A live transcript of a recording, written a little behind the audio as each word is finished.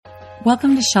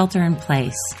Welcome to Shelter in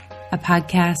Place, a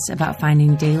podcast about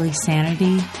finding daily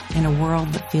sanity in a world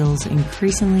that feels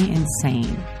increasingly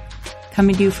insane.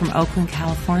 Coming to you from Oakland,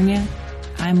 California,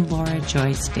 I'm Laura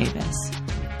Joyce Davis.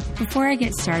 Before I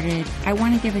get started, I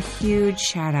want to give a huge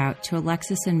shout out to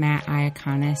Alexis and Matt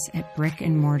Iaconis at Brick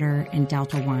and Mortar and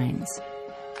Delta Wines.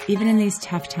 Even in these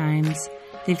tough times,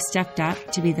 they've stepped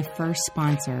up to be the first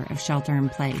sponsor of Shelter in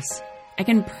Place. I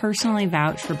can personally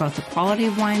vouch for both the quality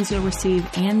of wines you'll receive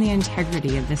and the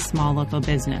integrity of this small local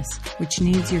business, which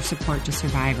needs your support to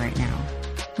survive right now.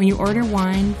 When you order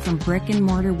wine from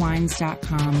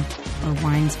brickandmortarwines.com or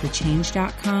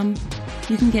winesforchange.com,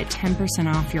 you can get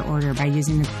 10% off your order by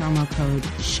using the promo code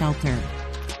SHELTER.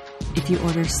 If you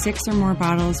order 6 or more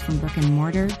bottles from Brick and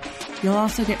Mortar, you'll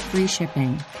also get free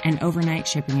shipping and overnight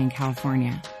shipping in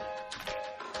California.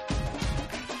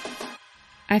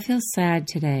 I feel sad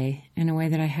today in a way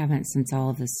that I haven't since all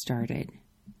of this started.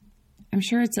 I'm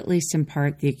sure it's at least in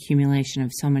part the accumulation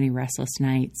of so many restless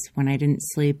nights when I didn't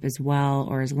sleep as well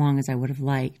or as long as I would have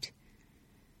liked.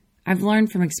 I've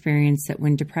learned from experience that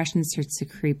when depression starts to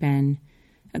creep in,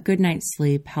 a good night's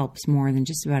sleep helps more than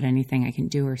just about anything I can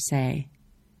do or say.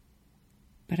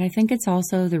 But I think it's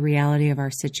also the reality of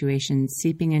our situation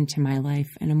seeping into my life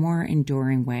in a more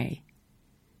enduring way.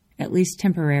 At least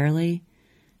temporarily,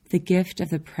 the gift of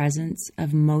the presence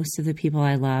of most of the people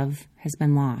I love has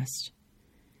been lost.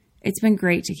 It's been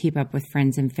great to keep up with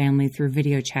friends and family through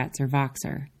video chats or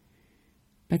Voxer.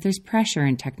 But there's pressure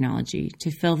in technology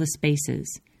to fill the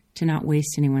spaces, to not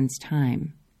waste anyone's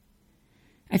time.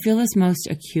 I feel this most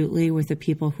acutely with the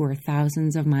people who are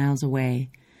thousands of miles away,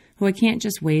 who I can't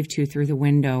just wave to through the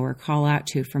window or call out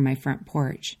to from my front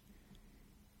porch.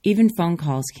 Even phone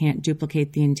calls can't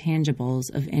duplicate the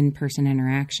intangibles of in-person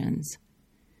interactions.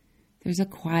 There's a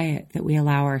quiet that we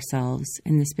allow ourselves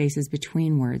in the spaces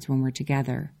between words when we're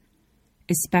together,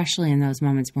 especially in those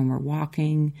moments when we're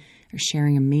walking or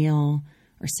sharing a meal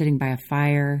or sitting by a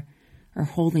fire or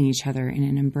holding each other in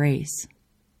an embrace.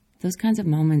 Those kinds of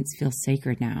moments feel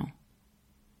sacred now.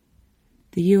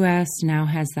 The U.S. now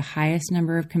has the highest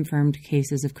number of confirmed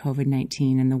cases of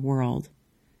COVID-19 in the world.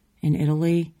 In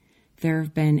Italy, there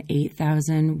have been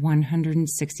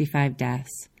 8,165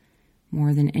 deaths,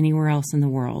 more than anywhere else in the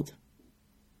world.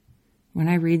 When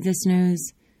I read this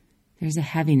news, there's a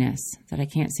heaviness that I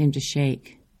can't seem to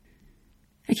shake.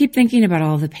 I keep thinking about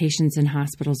all the patients in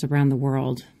hospitals around the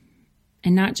world,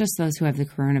 and not just those who have the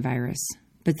coronavirus,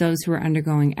 but those who are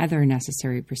undergoing other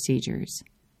necessary procedures.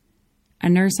 A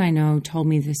nurse I know told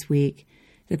me this week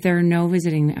that there are no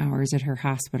visiting hours at her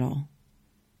hospital.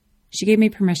 She gave me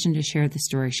permission to share the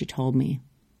story she told me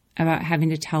about having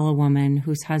to tell a woman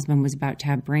whose husband was about to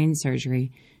have brain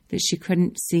surgery that she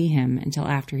couldn't see him until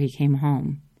after he came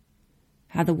home.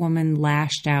 How the woman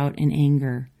lashed out in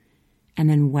anger and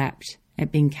then wept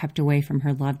at being kept away from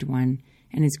her loved one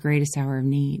in his greatest hour of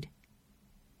need.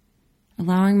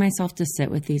 Allowing myself to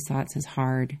sit with these thoughts is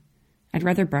hard. I'd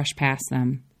rather brush past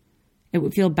them. It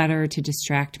would feel better to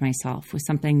distract myself with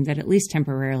something that at least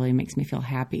temporarily makes me feel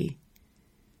happy.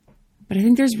 But I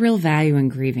think there's real value in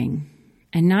grieving,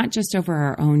 and not just over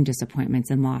our own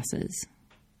disappointments and losses.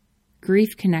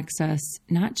 Grief connects us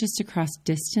not just across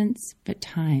distance, but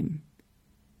time.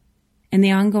 In the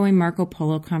ongoing Marco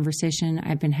Polo conversation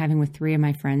I've been having with 3 of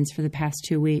my friends for the past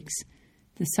 2 weeks,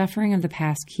 the suffering of the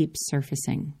past keeps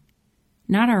surfacing.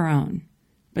 Not our own,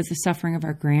 but the suffering of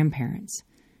our grandparents,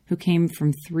 who came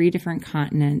from 3 different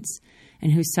continents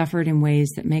and who suffered in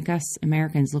ways that make us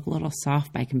Americans look a little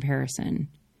soft by comparison.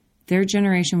 Their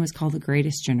generation was called the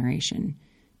greatest generation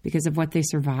because of what they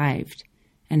survived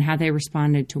and how they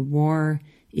responded to war,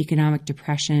 economic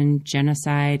depression,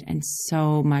 genocide, and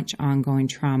so much ongoing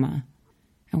trauma.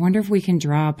 I wonder if we can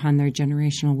draw upon their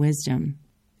generational wisdom,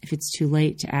 if it's too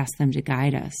late to ask them to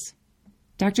guide us.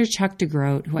 Dr. Chuck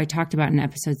DeGroat, who I talked about in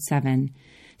episode 7,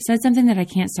 said something that I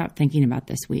can't stop thinking about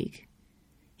this week.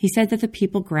 He said that the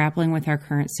people grappling with our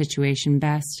current situation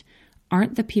best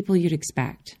aren't the people you'd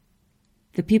expect.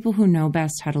 The people who know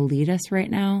best how to lead us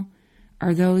right now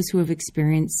are those who have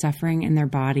experienced suffering in their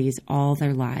bodies all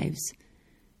their lives,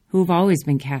 who have always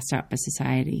been cast out by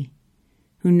society,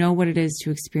 who know what it is to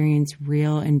experience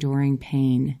real, enduring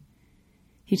pain.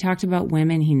 He talked about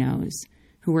women he knows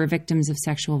who were victims of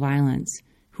sexual violence,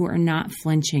 who are not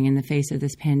flinching in the face of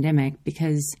this pandemic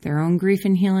because their own grief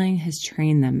and healing has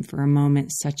trained them for a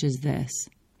moment such as this.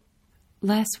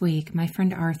 Last week, my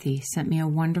friend Arthi sent me a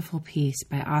wonderful piece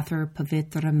by author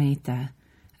Pavitra Mehta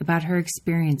about her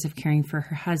experience of caring for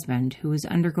her husband who was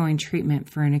undergoing treatment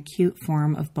for an acute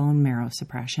form of bone marrow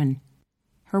suppression.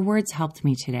 Her words helped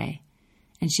me today,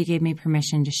 and she gave me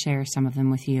permission to share some of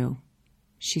them with you.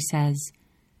 She says,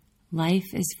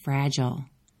 Life is fragile.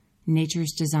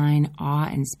 Nature's design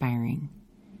awe-inspiring.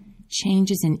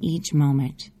 Change is in each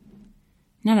moment.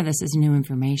 None of this is new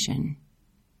information,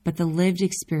 but the lived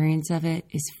experience of it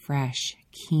is fresh,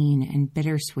 keen, and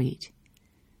bittersweet.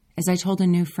 As I told a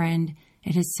new friend,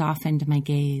 it has softened my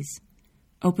gaze,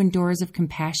 opened doors of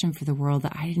compassion for the world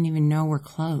that I didn't even know were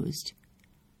closed.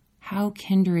 How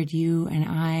kindred you and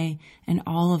I and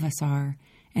all of us are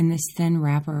in this thin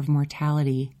wrapper of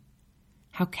mortality.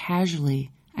 How casually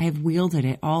I have wielded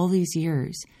it all these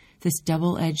years, this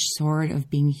double-edged sword of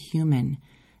being human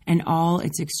and all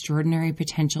its extraordinary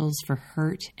potentials for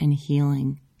hurt and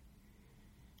healing.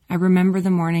 I remember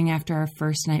the morning after our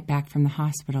first night back from the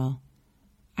hospital.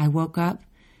 I woke up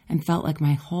and felt like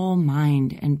my whole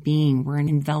mind and being were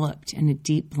enveloped in a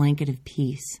deep blanket of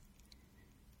peace.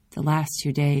 The last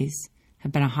 2 days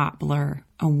have been a hot blur,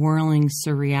 a whirling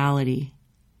surreality.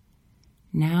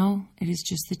 Now it is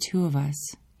just the two of us,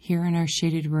 here in our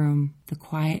shaded room, the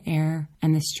quiet air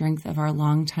and the strength of our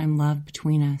longtime love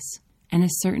between us, and a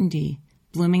certainty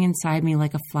blooming inside me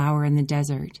like a flower in the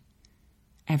desert.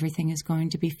 Everything is going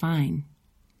to be fine.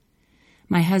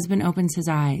 My husband opens his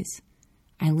eyes.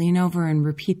 I lean over and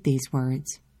repeat these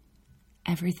words.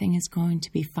 Everything is going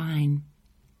to be fine.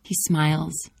 He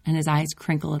smiles and his eyes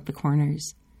crinkle at the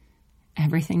corners.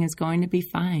 Everything is going to be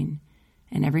fine.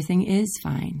 And everything is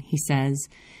fine, he says,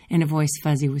 in a voice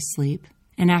fuzzy with sleep.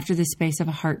 And after the space of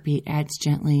a heartbeat, adds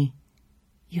gently,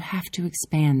 you have to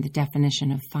expand the definition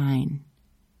of fine.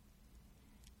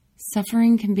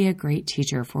 Suffering can be a great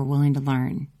teacher if we're willing to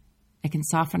learn. It can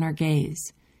soften our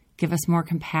gaze, give us more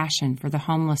compassion for the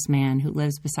homeless man who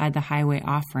lives beside the highway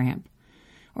off-ramp,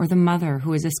 or the mother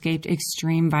who has escaped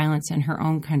extreme violence in her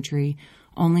own country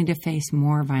only to face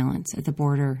more violence at the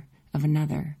border of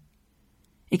another.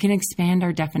 It can expand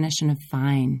our definition of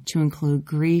fine to include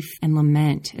grief and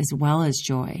lament as well as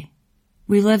joy.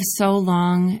 We live so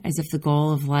long as if the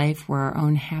goal of life were our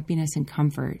own happiness and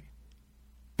comfort.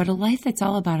 But a life that's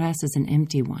all about us is an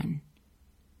empty one.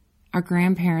 Our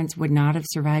grandparents would not have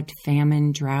survived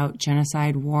famine, drought,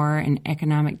 genocide, war, and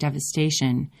economic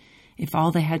devastation if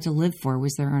all they had to live for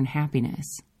was their own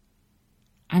happiness.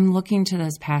 I'm looking to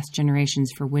those past generations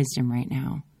for wisdom right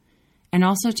now, and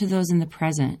also to those in the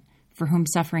present for whom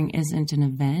suffering isn't an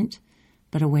event,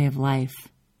 but a way of life.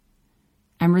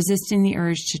 I'm resisting the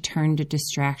urge to turn to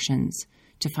distractions,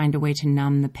 to find a way to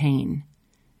numb the pain.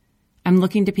 I'm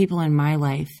looking to people in my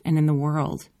life and in the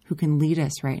world who can lead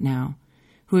us right now,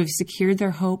 who have secured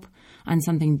their hope on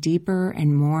something deeper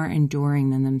and more enduring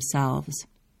than themselves.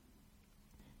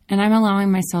 And I'm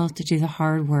allowing myself to do the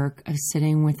hard work of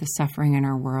sitting with the suffering in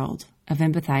our world, of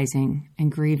empathizing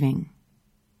and grieving.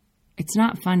 It's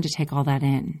not fun to take all that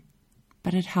in,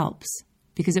 but it helps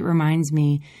because it reminds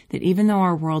me that even though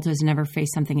our world has never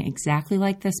faced something exactly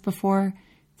like this before,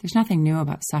 there's nothing new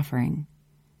about suffering.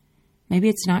 Maybe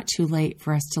it's not too late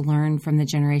for us to learn from the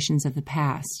generations of the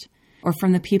past, or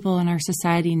from the people in our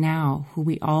society now who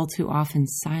we all too often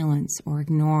silence or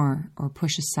ignore or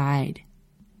push aside.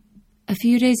 A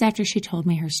few days after she told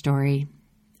me her story,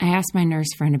 I asked my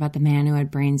nurse friend about the man who had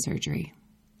brain surgery.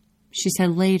 She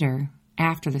said later,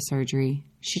 after the surgery,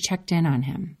 she checked in on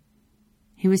him.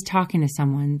 He was talking to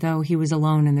someone, though he was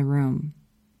alone in the room.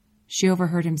 She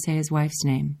overheard him say his wife's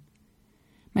name.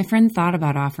 My friend thought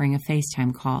about offering a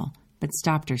FaceTime call, but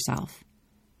stopped herself.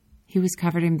 He was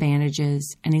covered in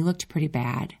bandages, and he looked pretty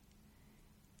bad.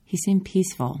 He seemed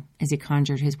peaceful as he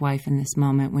conjured his wife in this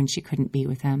moment when she couldn't be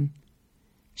with him.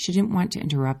 She didn't want to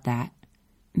interrupt that.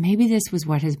 Maybe this was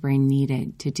what his brain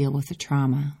needed to deal with the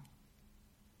trauma.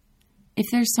 If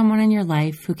there's someone in your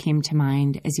life who came to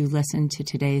mind as you listened to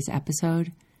today's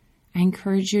episode, I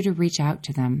encourage you to reach out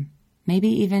to them, maybe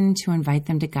even to invite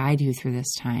them to guide you through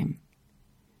this time.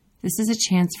 This is a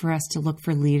chance for us to look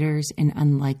for leaders in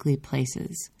unlikely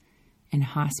places, in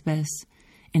hospice,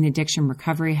 in addiction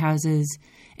recovery houses,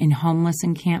 in homeless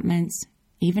encampments,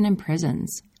 even in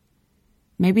prisons.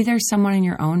 Maybe there's someone in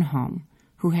your own home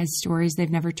who has stories they've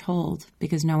never told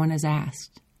because no one has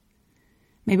asked.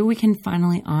 Maybe we can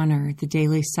finally honor the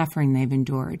daily suffering they've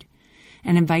endured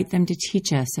and invite them to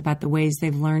teach us about the ways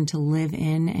they've learned to live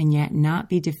in and yet not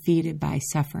be defeated by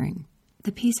suffering.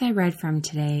 The piece I read from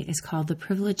today is called The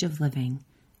Privilege of Living,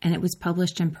 and it was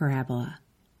published in Parabola.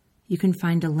 You can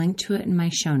find a link to it in my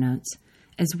show notes,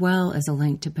 as well as a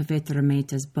link to Pavitra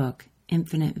Mehta's book,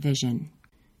 Infinite Vision.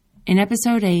 In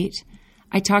episode 8,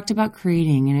 I talked about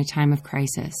creating in a time of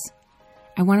crisis.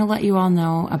 I want to let you all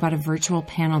know about a virtual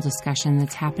panel discussion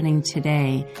that's happening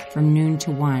today from noon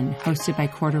to 1, hosted by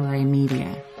Corduroy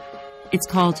Media. It's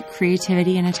called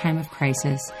Creativity in a Time of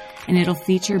Crisis, and it'll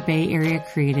feature Bay Area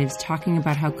creatives talking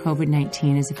about how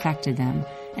COVID-19 has affected them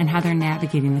and how they're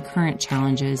navigating the current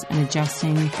challenges and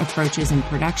adjusting approaches in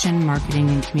production, marketing,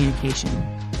 and communication.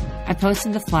 I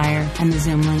posted the flyer and the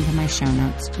Zoom link in my show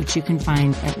notes, which you can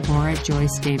find at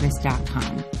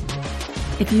laurajoycedavis.com.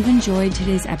 If you've enjoyed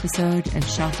today's episode of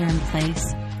Shelter in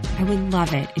Place, I would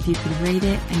love it if you could rate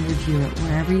it and review it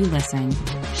wherever you listen,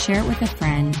 share it with a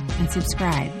friend, and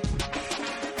subscribe.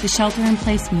 The Shelter in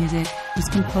Place music was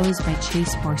composed by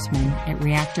Chase Horseman at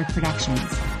Reactor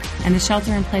Productions, and the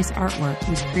Shelter in Place artwork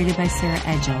was created by Sarah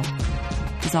Edgell.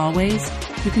 As always,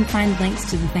 you can find links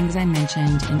to the things I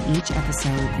mentioned in each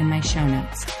episode in my show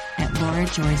notes at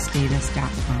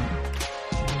laurajoycedavis.com.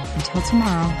 Until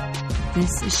tomorrow,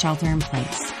 this is Shelter in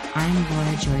Place. I'm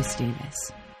Laura Joyce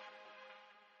Davis.